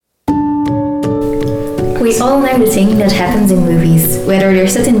We all know the thing that happens in movies, whether they're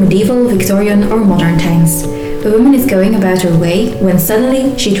set in medieval, Victorian or modern times. A woman is going about her way when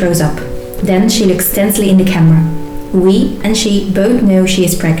suddenly she throws up. Then she looks tensely in the camera. We and she both know she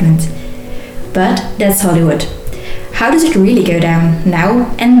is pregnant. But that's Hollywood. How does it really go down,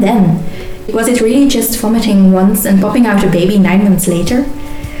 now and then? Was it really just vomiting once and popping out a baby 9 months later?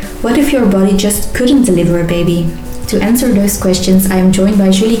 What if your body just couldn't deliver a baby? To answer those questions, I am joined by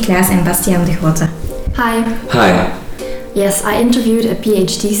Julie Klaas and Bastiaan de Grotte. Hi. Hi. Yes, I interviewed a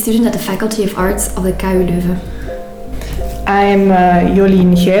PhD student at the Faculty of Arts of the KU Leuven. I'm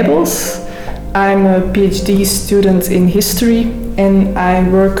Jolien Gijbels. I'm a PhD student in history and I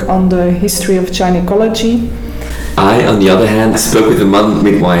work on the history of gynecology. I, on the other hand, spoke with a mother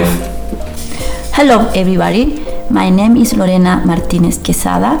midwife. Hello everybody, my name is Lorena Martinez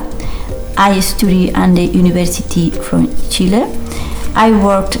Quesada. I study at the University from Chile. I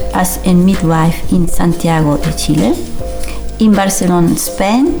worked as a midwife in Santiago de Chile, in Barcelona,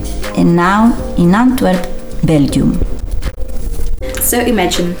 Spain, and now in Antwerp, Belgium. So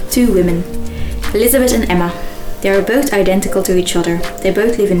imagine two women, Elizabeth and Emma. They are both identical to each other. They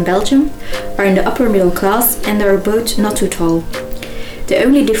both live in Belgium, are in the upper middle class, and they are both not too tall. The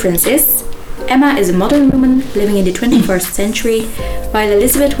only difference is, Emma is a modern woman living in the 21st century, while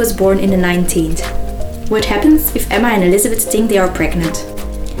Elizabeth was born in the 19th. What happens if Emma and Elizabeth think they are pregnant?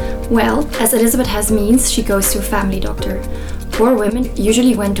 Well, as Elizabeth has means, she goes to a family doctor. Poor women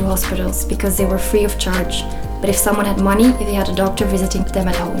usually went to hospitals because they were free of charge, but if someone had money, they had a doctor visiting them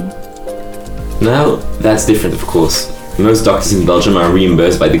at home. Now, that's different, of course. Most doctors in Belgium are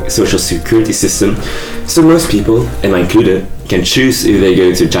reimbursed by the social security system, so most people, Emma included, can choose if they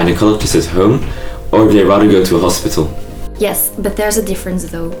go to a gynecologist at home or if they rather go to a hospital. Yes, but there's a difference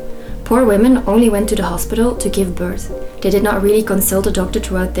though. Poor women only went to the hospital to give birth. They did not really consult a doctor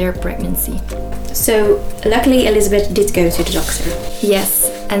throughout their pregnancy. So, luckily Elizabeth did go to the doctor. Yes,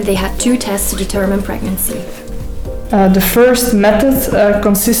 and they had 2 tests to determine pregnancy. The first method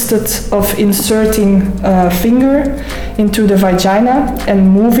consisted of inserting a finger into the vagina and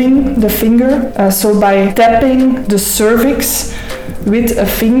moving the finger. So by tapping the cervix with a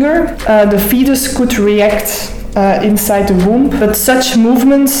finger, the fetus could react inside the womb. But such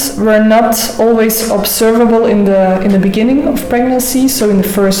movements were not always observable in the beginning of pregnancy, so in the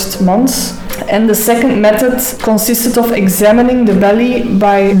first months. And the second method consisted of examining the belly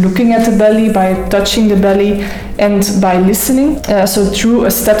by looking at the belly, by touching the belly, and by listening. So through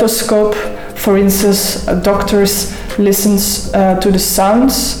a stethoscope, for instance, doctors listens to the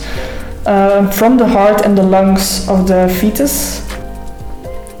sounds from the heart and the lungs of the fetus.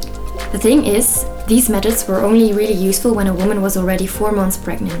 The thing is, these methods were only really useful when a woman was already 4 months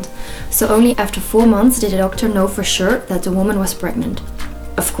pregnant. So only after 4 months did a doctor know for sure that the woman was pregnant.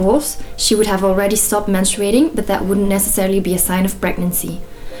 Of course, she would have already stopped menstruating, but that wouldn't necessarily be a sign of pregnancy.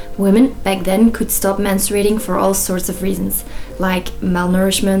 Women back then could stop menstruating for all sorts of reasons, like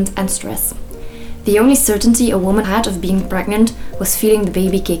malnourishment and stress. The only certainty a woman had of being pregnant was feeling the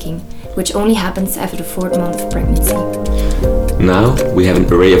baby kicking, which only happens after the 4th month of pregnancy. Now we have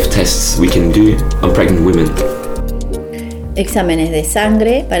an array of tests we can do on pregnant women. Exámenes de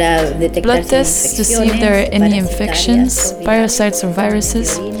sangre para detectar blood tests to see if there are any infections, parasites or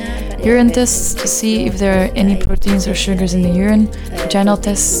viruses, urine tests to see if there are any proteins or sugars in the urine, vaginal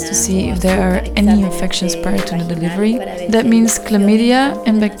tests to see if there are any infections prior to the delivery. That means chlamydia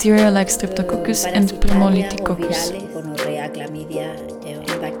and bacteria like Streptococcus and Primolithococcus.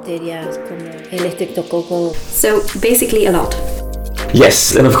 So basically a lot.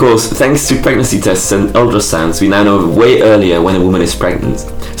 Yes, and of course, thanks to pregnancy tests and ultrasounds, we now know way earlier when a woman is pregnant.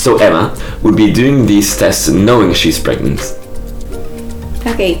 So Emma would be doing these tests knowing she's pregnant.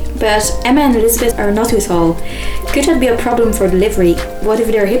 Okay, but Emma and Elizabeth are not too tall. Could that be a problem for delivery? What if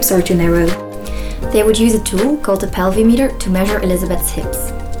their hips are too narrow? They would use a tool called the pelvimeter to measure Elizabeth's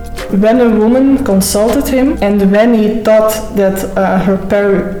hips. When a woman consulted him and when he thought that her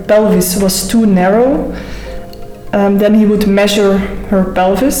pelvis was too narrow, then he would measure her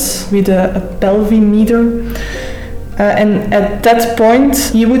pelvis with a pelvimeter. And at that point,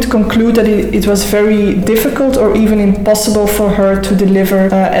 he would conclude that it was very difficult or even impossible for her to deliver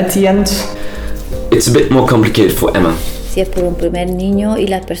at the end. It's a bit more complicated for Emma. Si es por un primer niño y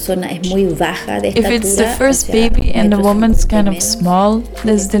la persona es muy baja de estatura, If it's the first baby and the woman's kind of small,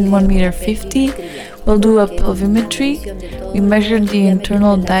 less than 1.50 meters, we'll do a pelvimetry. We measure the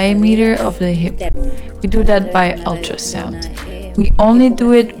internal diameter of the hip. We do that by ultrasound. We only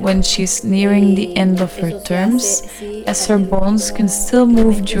do it when she's nearing the end of her terms, as her bones can still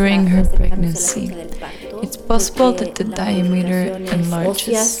move during her pregnancy. it's possible that the diameter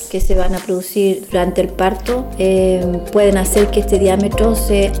enlarges. Que se van a producir durante el parto pueden hacer que este diámetro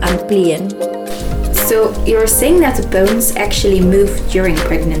se amplíen. So you're saying that the bones actually move during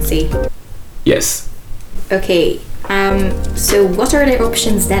pregnancy? Yes. Okay, so what are their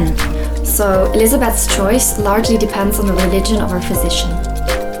options then? So Elizabeth's choice largely depends on the religion of her physician.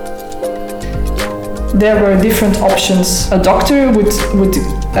 There were different options. A doctor would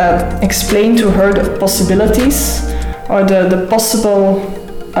explain to her the possibilities or the possible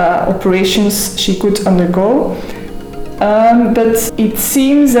operations she could undergo. But it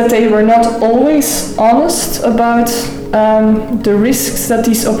seems that they were not always honest about the risks that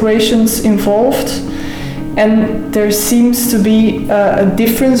these operations involved. And there seems to be a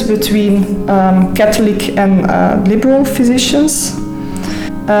difference between Catholic and liberal physicians.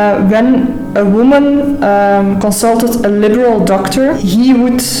 When a woman consulted a liberal doctor, he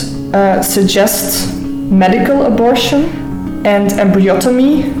would suggest medical abortion and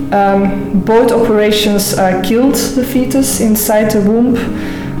embryotomy. Both operations killed the fetus inside the womb,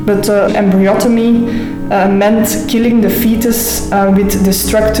 but embryotomy meant killing the fetus with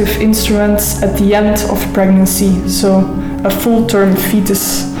destructive instruments at the end of pregnancy, so a full-term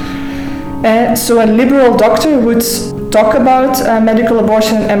fetus. So a liberal doctor would talk about medical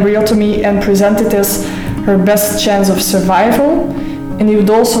abortion and embryotomy and present it as her best chance of survival. And he would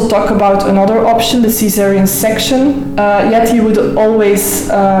also talk about another option, the caesarean section, yet he would always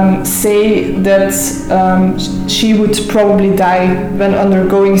say that she would probably die when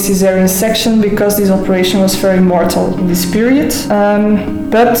undergoing caesarean section because this operation was very mortal in this period.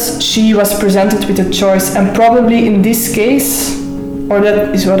 But she was presented with a choice, and probably in this case, or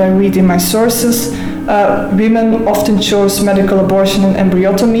that is what I read in my sources, women often chose medical abortion and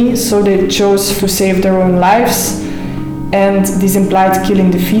embryotomy, so they chose to save their own lives. And this implied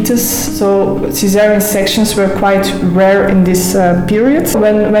killing the fetus. So caesarean sections were quite rare in this period.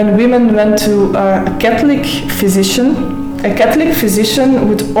 When women went to a Catholic physician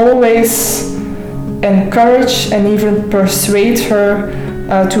would always encourage and even persuade her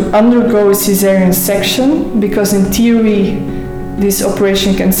to undergo a caesarean section, because in theory this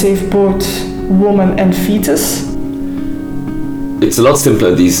operation can save both woman and fetus. It's a lot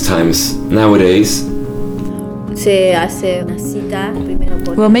simpler these times. Nowadays,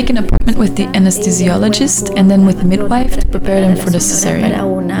 we'll make an appointment with the anesthesiologist and then with the midwife to prepare them for the cesarean.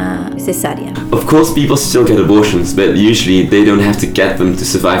 of course, people still get abortions, but usually they don't have to get them to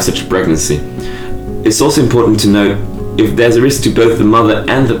survive such a pregnancy. It's also important to note, if there's a risk to both the mother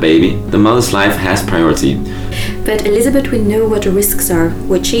and the baby, the mother's life has priority. But Elizabeth would know what the risks are,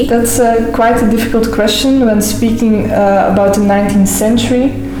 would she? That's quite a difficult question when speaking about the 19th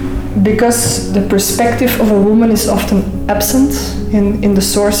century. Because the perspective of a woman is often absent in the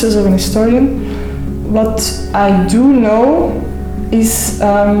sources of an historian. What I do know is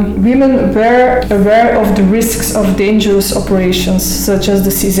women were aware of the risks of dangerous operations, such as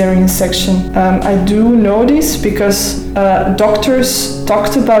the caesarean section. I do know this because doctors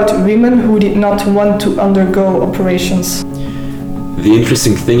talked about women who did not want to undergo operations. The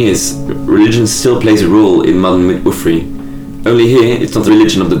interesting thing is, religion still plays a role in modern midwifery. Only here, it's not the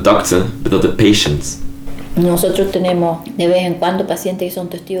religion of the doctor, but of the patient. We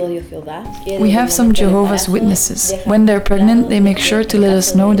have some Jehovah's Witnesses. When they're pregnant, they make sure to let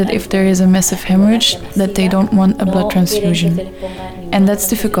us know that if there is a massive hemorrhage, that they don't want a blood transfusion. And that's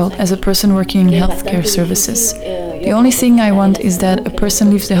difficult as a person working in healthcare services. The only thing I want is that a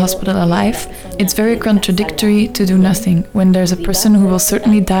person leaves the hospital alive. It's very contradictory to do nothing when there's a person who will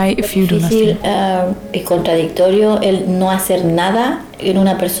certainly die if you do nothing. Es contradictorio el no hacer nada en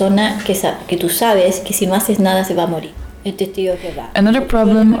una persona que tú sabes que si no haces nada se va a morir. Another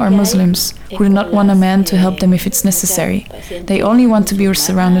problem are Muslims, who do not want a man to help them if it's necessary. They only want to be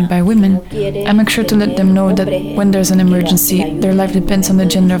surrounded by women. I make sure to let them know that when there's an emergency, their life depends on the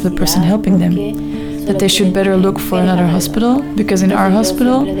gender of the person helping them. That they should better look for another hospital, because in our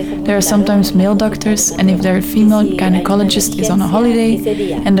hospital there are sometimes male doctors, and if their female gynecologist is on a holiday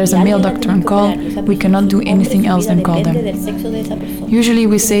and there's a male doctor on call, we cannot do anything else than call them. Usually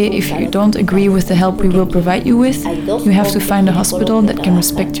we say, if you don't agree with the help we will provide you with, you have to find a hospital that can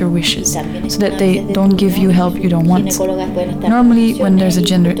respect your wishes, so that they don't give you help you don't want. Normally when there's a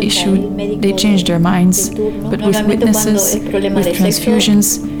gender issue, they change their minds, but with witnesses, with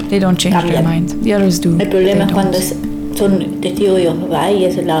transfusions, they don't change their mind. The others do. El problema es cuando son testigos de Jehová y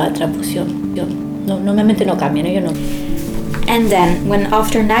es la transfusión. Normalmente no cambian, ellos no. And then, when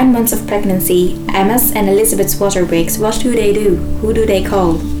after 9 months of pregnancy, Emma's and Elizabeth's water breaks, what do? Who do they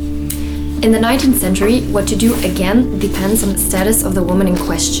call? In the 19th century, what to do again depends on the status of the woman in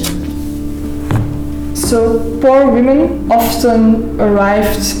question. So poor women often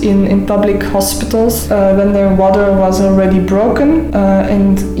arrived in public hospitals when their water was already broken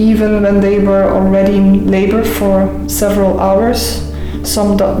and even when they were already in labor for several hours.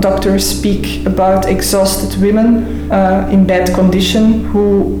 Some doctors speak about exhausted women in bad condition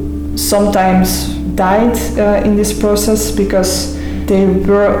who sometimes died in this process because they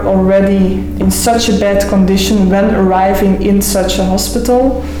were already in such a bad condition when arriving in such a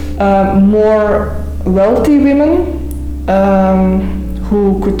hospital. More wealthy women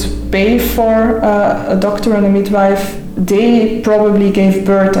who could pay for a doctor and a midwife, they probably gave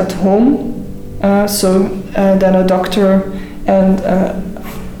birth at home. So then a doctor and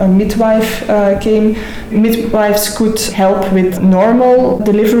a midwife came. Midwives could help with normal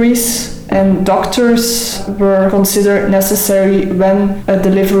deliveries, and doctors were considered necessary when a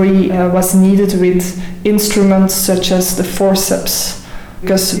delivery was needed with instruments such as the forceps,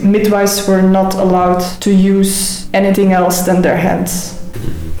 because midwives were not allowed to use anything else than their hands.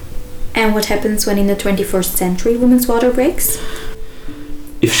 And what happens when in the 21st century women's water breaks?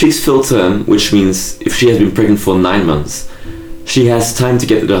 If she's full term, which means if she has been pregnant for 9 months, she has time to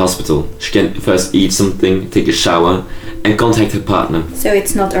get to the hospital. She can first eat something, take a shower, and contact her partner. So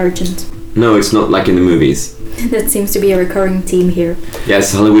it's not urgent. No, it's not like in the movies. That seems to be a recurring theme here.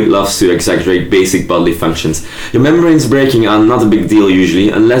 Yes, Hollywood loves to exaggerate basic bodily functions. Your membranes breaking are not a big deal usually,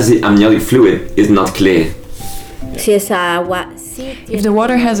 unless the amniotic fluid is not clear. If the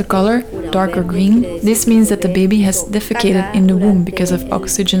water has a color, dark or green, this means that the baby has defecated in the womb because of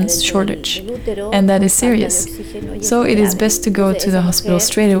oxygen shortage, and that is serious. So it is best to go to the hospital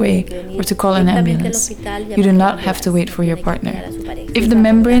straight away or to call an ambulance. You do not have to wait for your partner. If the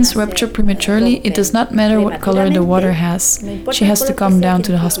membranes rupture prematurely, it does not matter what color the water has. She has to come down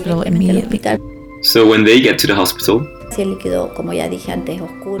to the hospital immediately. So when they get to the hospital,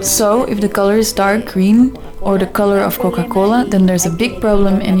 so if the color is dark green or the color of Coca-Cola, then there's a big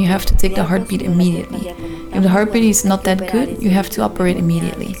problem and you have to take the heartbeat immediately. If the heartbeat is not that good, you have to operate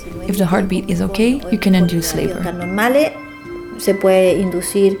immediately. If the heartbeat is okay, you can induce labor.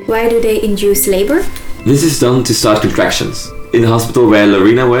 Why do they induce labor? this is done to start contractions. In the hospital where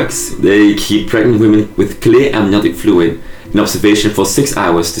Lorena works, they keep pregnant women with clear amniotic fluid in observation for 6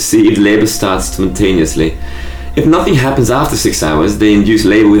 hours to see if labor starts spontaneously. If nothing happens after 6 hours, they induce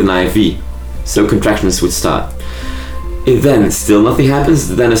labor with an IV, so contractions would start. If then still nothing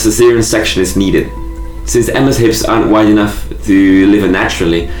happens, then a cesarean section is needed. Since Emma's hips aren't wide enough to deliver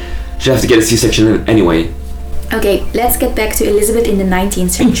naturally, she'll have to get a C-section anyway. Okay, let's get back to Elizabeth in the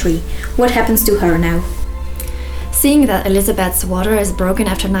 19th century. What happens to her now? Seeing that Elizabeth's water is broken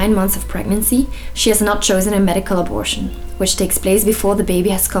after 9 months of pregnancy, she has not chosen a medical abortion, which takes place before the baby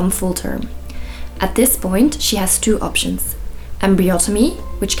has come full term. At this point, she has two options: embryotomy,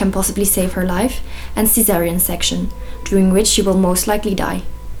 which can possibly save her life, and cesarean section, during which she will most likely die.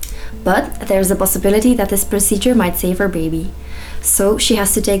 But there is a possibility that this procedure might save her baby. So she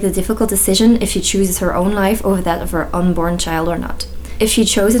has to take the difficult decision if she chooses her own life over that of her unborn child or not. If she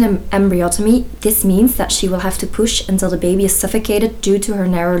chose an embryotomy, this means that she will have to push until the baby is suffocated due to her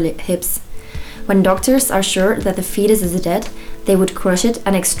narrow hips. When doctors are sure that the fetus is dead, they would crush it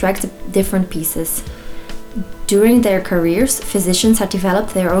and extract the different pieces. During their careers, physicians had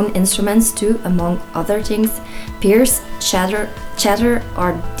developed their own instruments to, among other things, pierce, shatter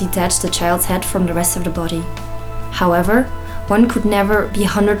or detach the child's head from the rest of the body. However, one could never be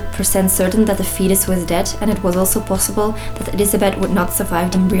 100% certain that the fetus was dead, and it was also possible that Elizabeth would not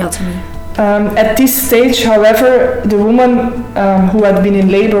survive the embryotomy. At this stage, however, the woman who had been in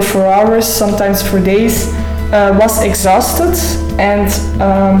labor for hours, sometimes for days, was exhausted, and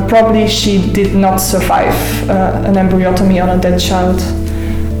probably she did not survive an embryotomy on a dead child.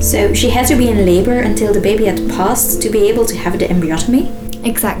 So she had to be in labor until the baby had passed to be able to have the embryotomy?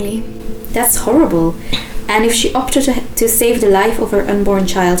 Exactly. That's horrible. And if she opted to save the life of her unborn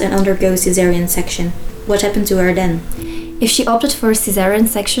child and undergo cesarean section, what happened to her then? If she opted for a cesarean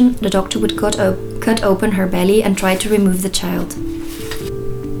section, the doctor would cut open her belly and try to remove the child.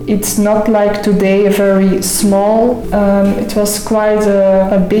 It's not like today a very small, it was quite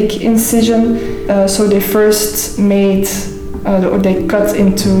a big incision. So they first made, they cut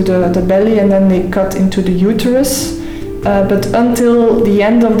into the belly and then they cut into the uterus. But until the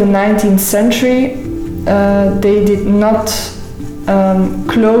end of the 19th century, they did not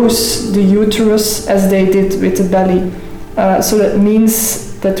close the uterus as they did with the belly. So that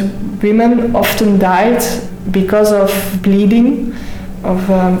means that women often died because of bleeding, of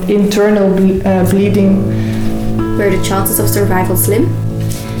internal bleeding. Were the chances of survival slim?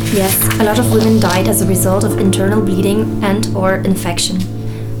 Yes, a lot of women died as a result of internal bleeding and/or infection.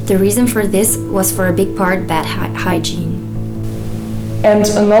 The reason for this was for a big part bad hygiene. And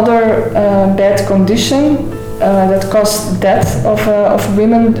another bad condition that caused death of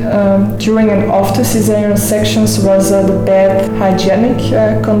women during and after cesarean sections was the bad hygienic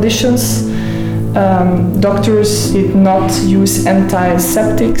conditions. Doctors did not use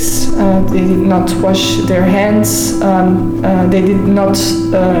antiseptics, they did not wash their hands, they did not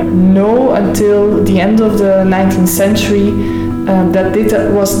know until the end of the 19th century that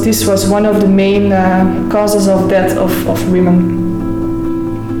this was one of the main causes of death of women.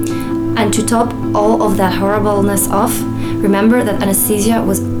 And to top all of that horribleness off, remember that anesthesia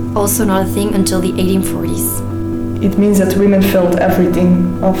was also not a thing until the 1840s. It means that women felt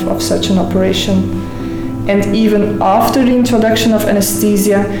everything of such an operation. And even after the introduction of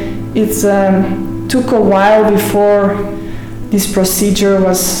anesthesia, it took a while before this procedure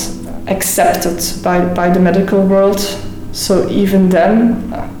was accepted by the medical world. So even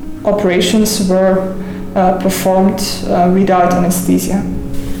then, operations were performed without anesthesia.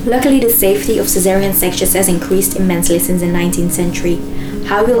 Luckily, the safety of caesarean sections has increased immensely since the 19th century.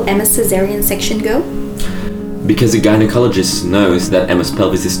 How will Emma's caesarean section go? Because the gynecologist knows that Emma's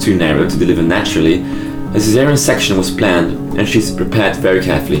pelvis is too narrow to deliver naturally, a caesarean section was planned and she's prepared very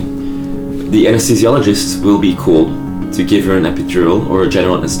carefully. The anesthesiologist will be called to give her an epidural or a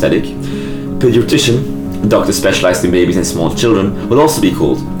general anesthetic. Pediatrician, a doctor specialized in babies and small children, will also be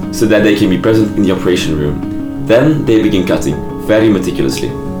called so that they can be present in the operation room. Then they begin cutting, very meticulously.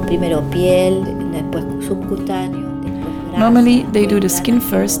 Normally, they do the skin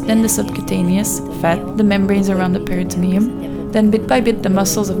first, then the subcutaneous, fat, the membranes around the peritoneum, then bit by bit the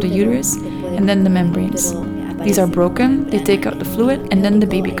muscles of the uterus, and then the membranes. These are broken, they take out the fluid, and then the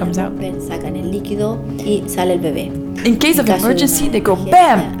baby comes out. In case of emergency, they go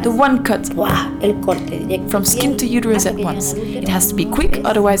BAM! The one cut! From skin to uterus at once. It has to be quick,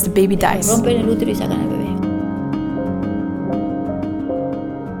 otherwise the baby dies.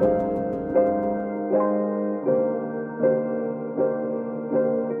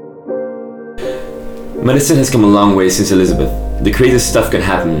 Medicine has come a long way since Elizabeth. The craziest stuff can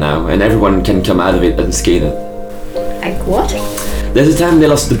happen now, and everyone can come out of it unscathed. Like what? There's a time they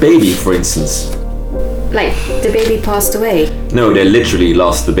lost the baby, for instance. Like, the baby passed away? No, they literally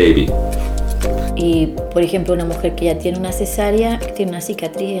lost the baby. Y, por ejemplo, una mujer que ya tiene una cesárea, tiene una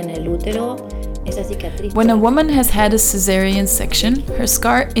cicatriz en el útero. When a woman has had a caesarean section, her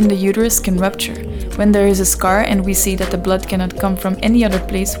scar in the uterus can rupture. When there is a scar and we see that the blood cannot come from any other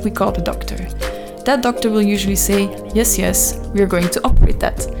place, we call the doctor. That doctor will usually say, yes, we are going to operate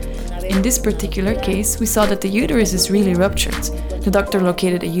that. In this particular case, we saw that the uterus is really ruptured. The doctor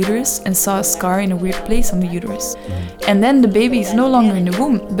located a uterus and saw a scar in a weird place on the uterus. And then the baby is no longer in the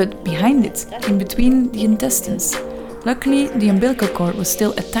womb, but behind it, in between the intestines. Luckily, the umbilical cord was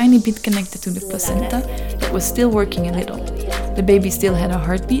still a tiny bit connected to the placenta, but was still working a little. The baby still had a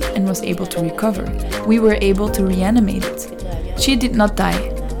heartbeat and was able to recover. We were able to reanimate it. She did not die.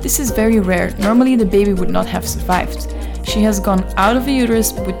 This is very rare. Normally the baby would not have survived. She has gone out of the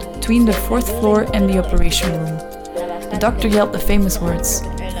uterus between the 4th floor and the operation room. The doctor yelled the famous words,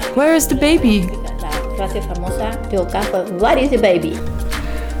 "Where is the baby?" What is the baby?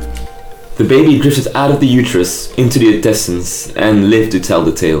 The baby drifted out of the uterus into the intestines and lived to tell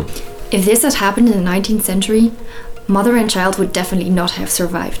the tale. If this had happened in the 19th century, mother and child would definitely not have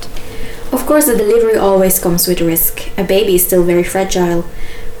survived. Of course, the delivery always comes with risk. A baby is still very fragile.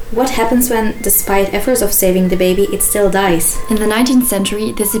 What happens when, despite efforts of saving the baby, it still dies? In the 19th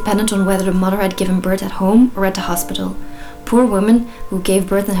century, this depended on whether the mother had given birth at home or at the hospital. Poor women who gave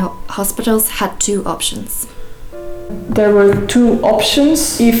birth in hospitals had two options. There were two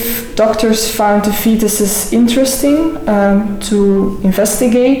options. If doctors found the fetuses interesting to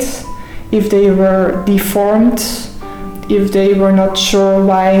investigate, if they were deformed, if they were not sure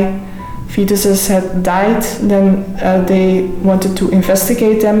why fetuses had died, then they wanted to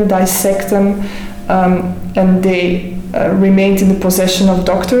investigate them, dissect them, and they remained in the possession of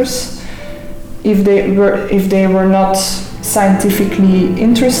doctors. If they were not scientifically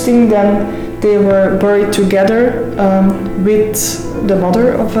interesting, then they were buried together with the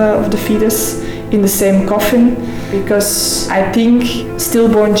mother of the fetus in the same coffin, because I think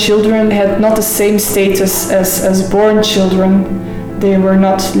stillborn children had not the same status as born children. They were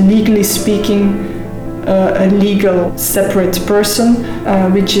not, legally speaking, a legal separate person,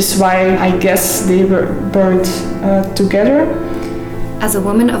 which is why I guess they were buried together. As a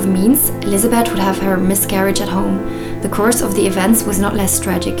woman of means, Elizabeth would have her miscarriage at home. The course of the events was not less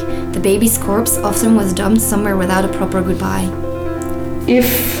tragic. The baby's corpse often was dumped somewhere without a proper goodbye.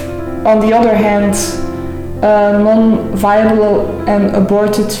 If, on the other hand, a non-viable and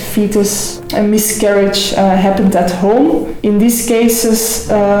aborted fetus, a miscarriage happened at home. In these cases,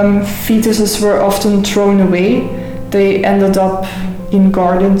 fetuses were often thrown away. They ended up in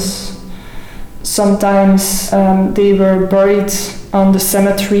gardens. Sometimes they were buried on the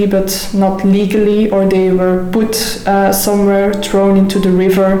cemetery, but not legally, or they were put somewhere, thrown into the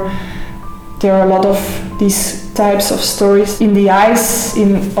river. There are a lot of these types of stories. In the eyes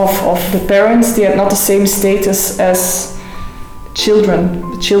of the parents, they had not the same status as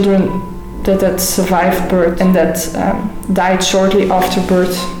children. Children that had survived birth and that died shortly after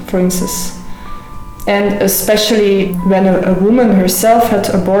birth, for instance. And especially when a woman herself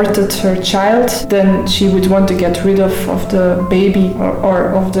had aborted her child, then she would want to get rid of the baby or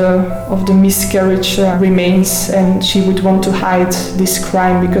of the miscarriage remains, and she would want to hide this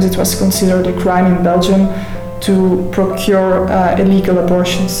crime because it was considered a crime in Belgium to procure illegal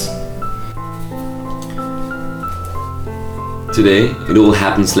abortions. Today, it all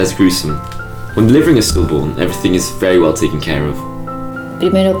happens less gruesome. When delivering a stillborn, everything is very well taken care of.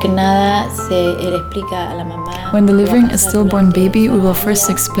 When delivering a stillborn baby, we will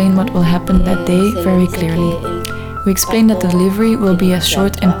first explain what will happen that day very clearly. We explain that the delivery will be as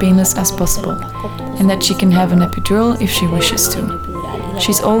short and painless as possible, and that she can have an epidural if she wishes to.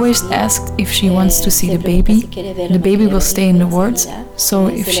 She's always asked if she wants to see the baby. The baby will stay in the wards, so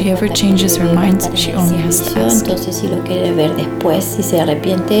if she ever changes her mind, she only has to ask.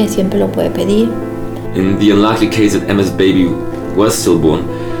 In the unlikely case that Emma's baby was stillborn,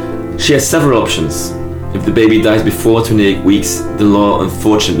 she has several options. If the baby dies before 28 weeks, the law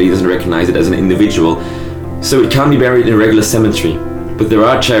unfortunately doesn't recognize it as an individual, so it can't be buried in a regular cemetery. But there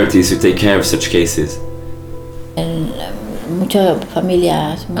are charities who take care of such cases.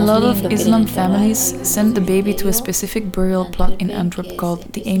 A lot of Islam families send the baby to a specific burial plot in Antwerp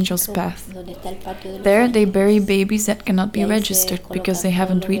called the Angel's Path. There they bury babies that cannot be registered because they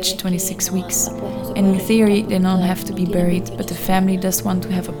haven't reached 26 weeks. And in theory they don't have to be buried, but the family does want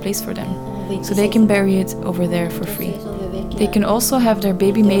to have a place for them, so they can bury it over there for free. They can also have their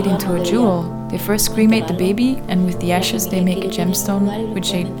baby made into a jewel. They first cremate the baby, and with the ashes they make a gemstone,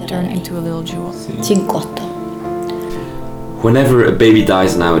 which they turn into a little jewel. Whenever a baby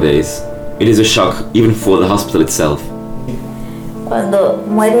dies nowadays, it is a shock even for the hospital itself.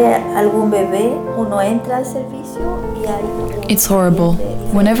 It's horrible.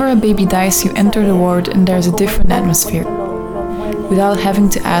 Whenever a baby dies, you enter the ward and there's a different atmosphere. Without having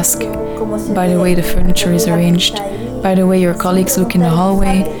to ask, by the way the furniture is arranged, by the way your colleagues look in the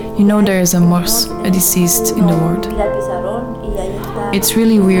hallway, you know there is a mors, a deceased, in the ward. It's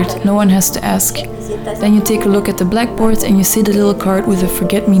really weird, no one has to ask. Then you take a look at the blackboard and you see the little card with a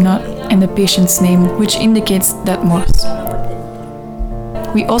forget-me-not and the patient's name, which indicates that mors.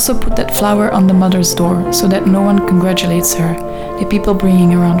 We also put that flower on the mother's door so that no one congratulates her, the people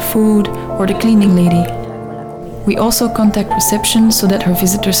bringing around food or the cleaning lady. We also contact reception so that her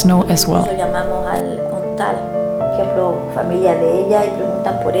visitors know as well.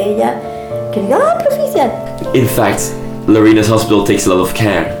 In fact, Lorena's hospital takes a lot of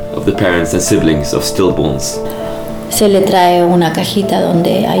care of the parents and siblings of stillborns. We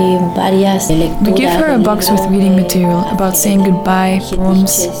give her a box with reading material about saying goodbye,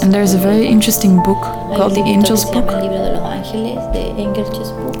 poems, and there's a very interesting book called The Angel's Book.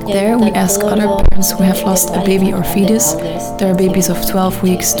 There we ask other parents who have lost a baby or fetus. There are babies of 12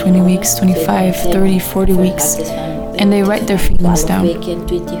 weeks, 20 weeks, 25, 30, 40 weeks, and they write their feelings down.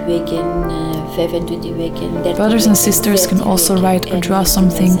 Brothers and sisters can also write or draw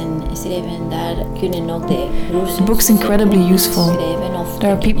something. The book's incredibly useful.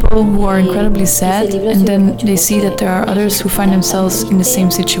 There are people who are incredibly sad, and then they see that there are others who find themselves in the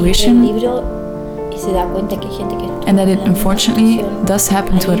same situation, and that it unfortunately does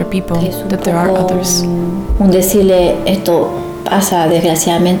happen to other people, that there are others.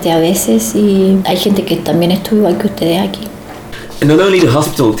 And not only the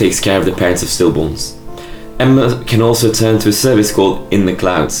hospital takes care of the parents of stillborns, Emma can also turn to a service called In the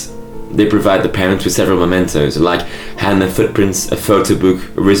Clouds. They provide the parents with several mementos, like hand and footprints, a photo book,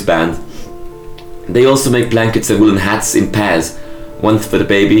 a wristband. They also make blankets and woolen hats in pairs, one for the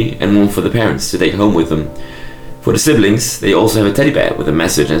baby and one for the parents to take home with them. For the siblings, they also have a teddy bear with a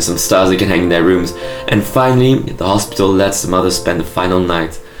message and some stars they can hang in their rooms. And finally, the hospital lets the mother spend the final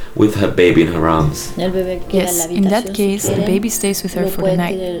night with her baby in her arms. Yes, in that case, the baby stays with her for the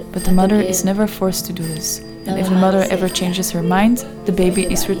night, but the mother is never forced to do this. And if the mother ever changes her mind, the baby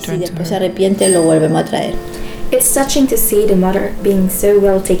is returned to her. It's touching to see the mother being so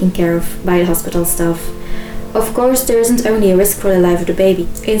well taken care of by the hospital staff. Of course, there isn't only a risk for the life of the baby.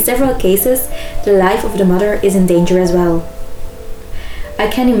 In several cases, the life of the mother is in danger as well. I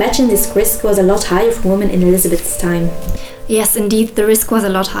can imagine this risk was a lot higher for women in Elizabeth's time. Yes, indeed, the risk was a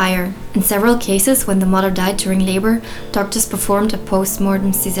lot higher. In several cases, when the mother died during labor, doctors performed a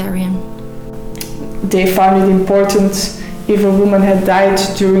post-mortem caesarean. They found it important, if a woman had died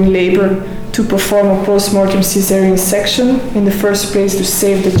during labor, to perform a post-mortem caesarean section, in the first place to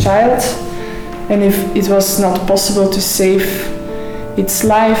save the child. And if it was not possible to save its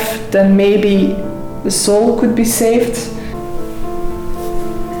life, then maybe the soul could be saved.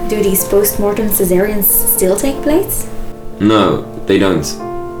 Do these post-mortem caesareans still take place? No, they don't.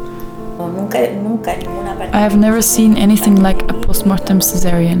 I have never seen anything like a postmortem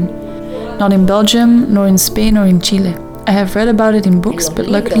caesarean. Not in Belgium, nor in Spain, or in Chile. I have read about it in books, but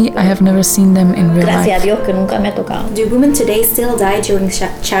luckily I have never seen them in real life. Do women today still die during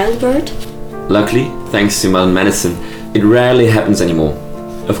childbirth? Luckily, thanks to modern medicine, it rarely happens anymore.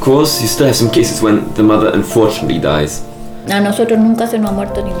 Of course, you still have some cases when the mother unfortunately dies.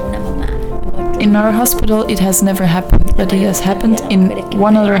 In our hospital it has never happened, but it has happened in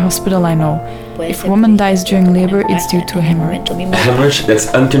one other hospital I know. If a woman dies during labor, it's due to a hemorrhage. A hemorrhage, that's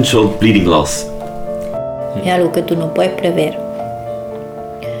uncontrolled bleeding loss.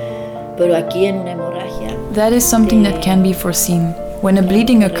 That is something that can be foreseen. When a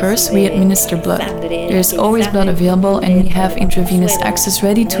bleeding occurs, we administer blood. There is always blood available and we have intravenous access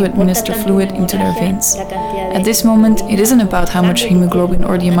ready to administer fluid into their veins. At this moment, it isn't about how much hemoglobin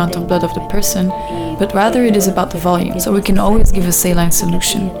or the amount of blood of the person, but rather it is about the volume, so we can always give a saline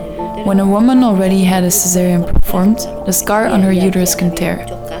solution. When a woman already had a cesarean performed, the scar on her uterus can tear.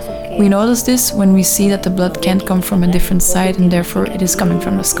 We notice this when we see that the blood can't come from a different side and therefore it is coming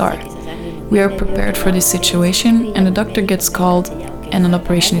from the scar. We are prepared for this situation and the doctor gets called and an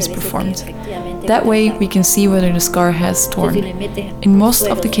operation is performed. That way we can see whether the scar has torn. In most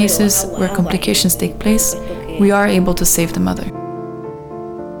of the cases where complications take place, we are able to save the mother.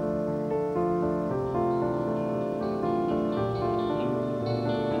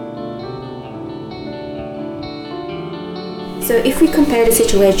 So if we compare the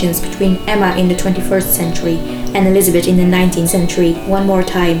situations between Emma in the 21st century and Elizabeth in the 19th century one more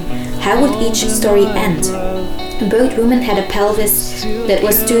time, how would each story end? Both women had a pelvis that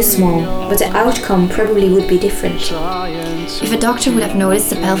was too small, but the outcome probably would be different. If a doctor would have noticed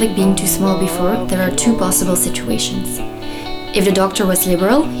the pelvic being too small before, there are two possible situations. If the doctor was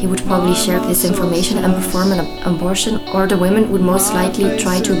liberal, he would probably share this information and perform an abortion, or the woman would most likely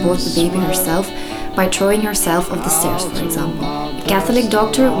try to abort the baby herself by throwing herself off the stairs, for example. A Catholic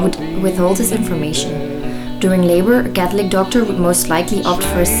doctor would withhold this information. During labor, a Catholic doctor would most likely opt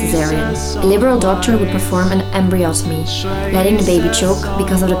for a cesarean. A liberal doctor would perform an embryotomy, letting the baby choke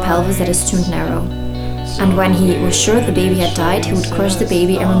because of the pelvis that is too narrow. And when he was sure the baby had died, he would crush the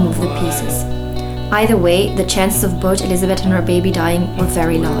baby and remove the pieces. Either way, the chances of both Elizabeth and her baby dying were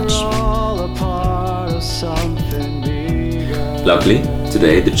very large. Luckily,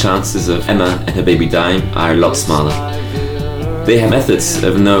 today the chances of Emma and her baby dying are a lot smaller. They have methods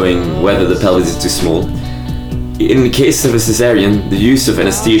of knowing whether the pelvis is too small. In the case of a cesarean, the use of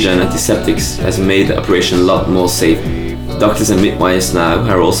anesthesia and antiseptics has made the operation a lot more safe. Doctors and midwives now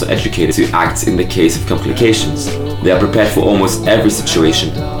are also educated to act in the case of complications. They are prepared for almost every situation.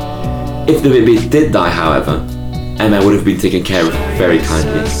 If the baby did die, however, Emma would have been taken care of very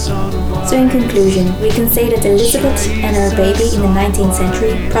kindly. So in conclusion, we can say that Elizabeth and her baby in the 19th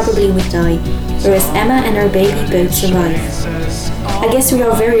century probably would die, whereas Emma and her baby both survive. I guess we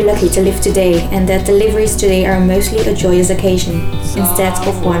are very lucky to live today and that deliveries today are mostly a joyous occasion, instead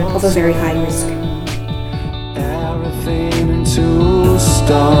of one of a very high risk. Everything into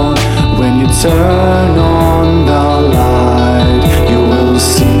stone. When you turn on the light, you will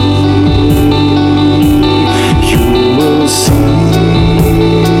see. You will see.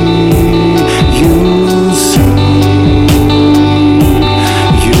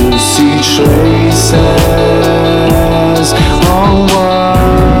 You see traces.